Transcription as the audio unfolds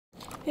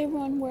Hey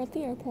everyone, we're at the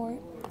airport.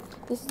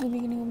 This is the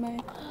beginning of my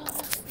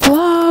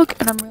vlog,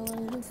 and I'm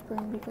really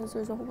whispering because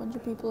there's a whole bunch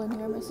of people in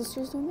here. My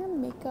sister's doing her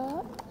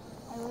makeup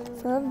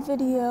for a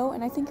video,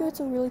 and I think it's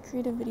a really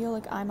creative video.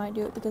 Like, I might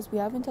do it because we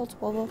have until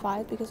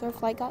 12:05 because our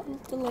flight got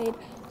delayed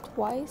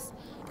twice.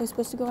 It was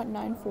supposed to go at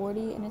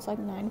 9:40, and it's like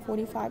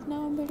 9:45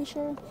 now, I'm pretty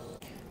sure.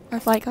 Our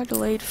flight got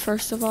delayed,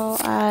 first of all,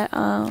 at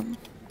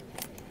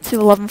to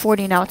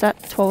 11:40. Now it's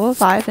at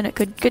 12:05, and it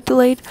could get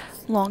delayed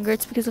longer.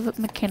 It's because of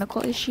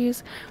mechanical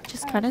issues, which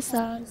is kind of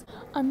sad.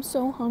 I'm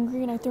so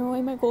hungry, and I threw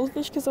away my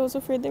goldfish because I was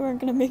afraid they weren't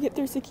gonna make it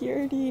through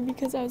security,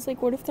 because I was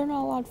like, what if they're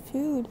not allowed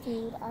food?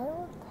 Dude, I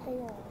don't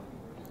care.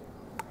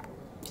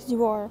 Because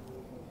you are.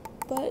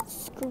 But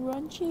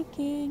scrunchy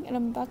king, and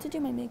I'm about to do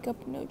my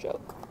makeup, no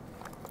joke,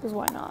 because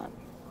why not?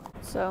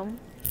 So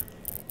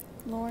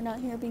Lauren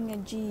out here being a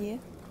G.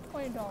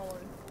 $20.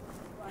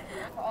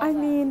 I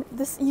mean,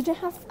 this, you didn't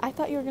have, I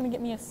thought you were gonna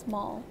get me a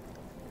small.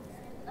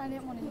 I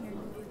didn't want to hear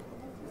you.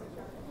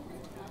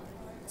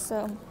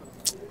 So,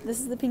 this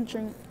is the pink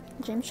drink.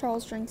 James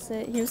Charles drinks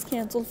it. He was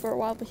canceled for a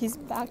while, but he's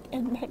back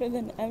and better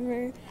than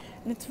ever.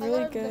 And it's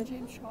really good. The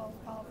James Charles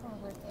out for my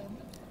birthday.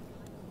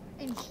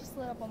 And she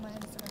slid up on my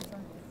Instagram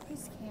story.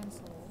 He's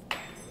canceled.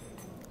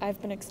 I've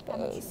been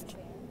exposed.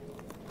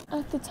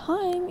 At the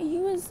time, he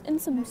was in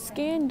some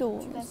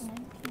scandals.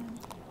 2019.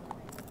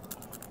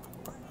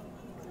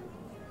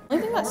 The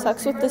only thing that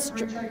sucks with this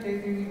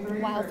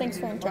wow, thanks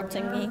for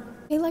interrupting me.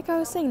 Hey, like I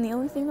was saying, the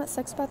only thing that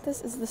sucks about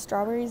this is the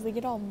strawberries. They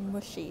get all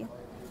mushy.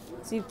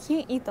 So you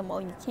can't eat them.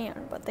 Well, you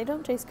can, but they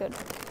don't taste good.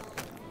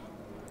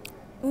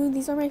 Ooh,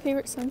 these are my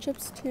favorite sun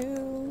chips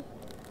too.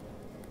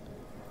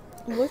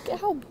 Look at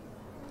how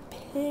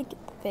big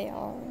they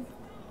are.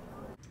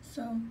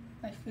 So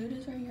my food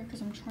is right here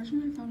because I'm charging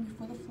my phone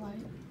before the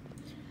flight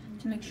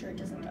to make sure it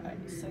doesn't die.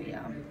 So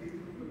yeah.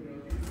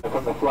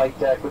 From the flight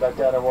deck, we'd like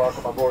to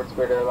welcome aboard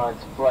Spirit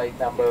Airlines flight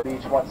number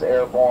Beach once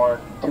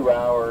airborne, 2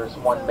 hours,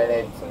 1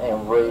 minute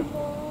en route.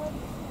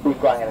 Be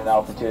flying at an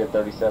altitude of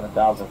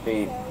 37,000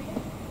 feet.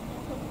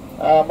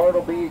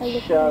 Myrtle Beach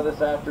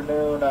this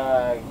afternoon.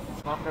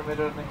 Not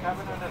permitted in the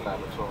cabin or in the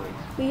laboratories.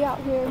 We out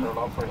here.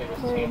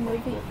 We're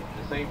moving.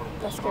 Disabling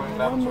That's destroying good.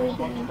 laboratories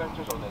We're moving.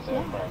 sensors on this Yeah.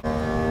 aircraft.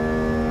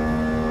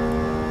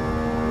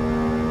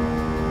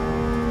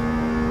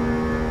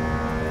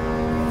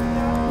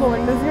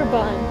 Lauren, move your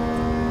bun.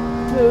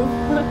 Move.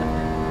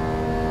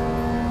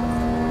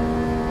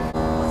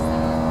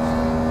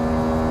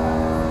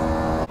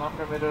 Not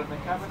permitted in the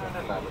cabin or in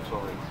the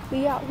laboratories.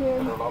 We out here.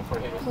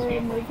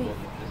 We're moving.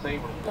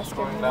 Disabling That's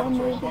destroying good.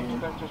 laboratories We're moving.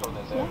 sensors on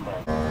this Yeah.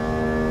 aircraft.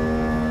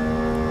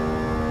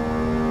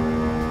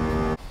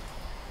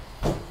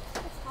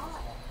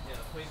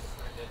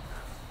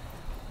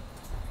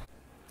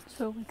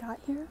 So we got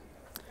here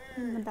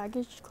in the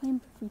baggage claim,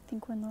 but we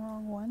think we're in the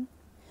wrong one.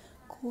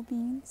 Cool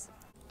beans.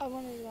 I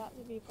wanted that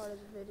to be part of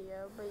the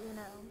video, but you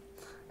know,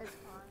 it's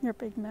fine. You're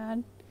big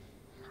mad.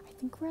 I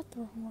think we're at the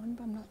wrong one,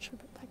 but I'm not sure.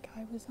 But that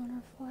guy was on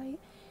our flight,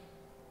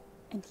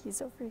 and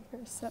he's over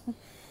here. So.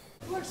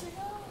 Where'd she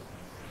go?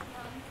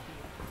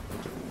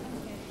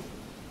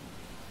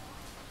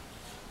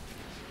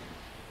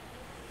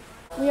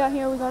 We got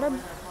here. We got our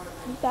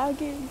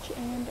baggage,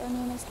 and our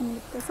nana's coming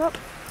to pick us up.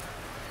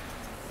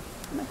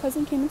 My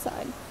cousin came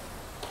inside.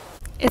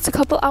 It's a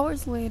couple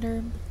hours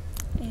later,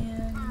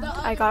 and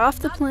I got off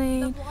the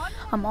plane.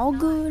 I'm all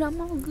good. I'm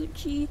all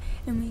Gucci,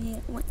 and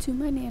we went to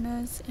my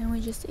nana's, and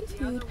we just ate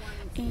food.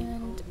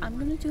 And I'm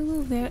gonna do a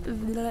little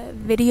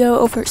video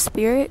over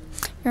Spirit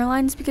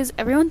Airlines because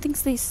everyone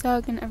thinks they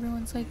suck, and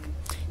everyone's like,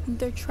 think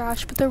they're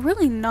trash, but they're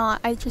really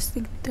not. I just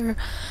think they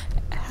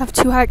have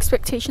too high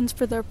expectations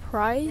for their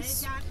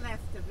price.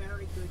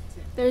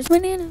 There's my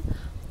nana.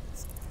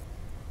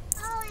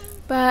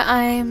 But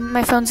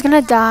my phone's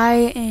gonna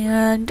die,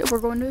 and we're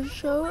going to a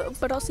show,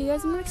 but I'll see you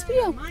guys in the next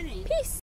video. Peace!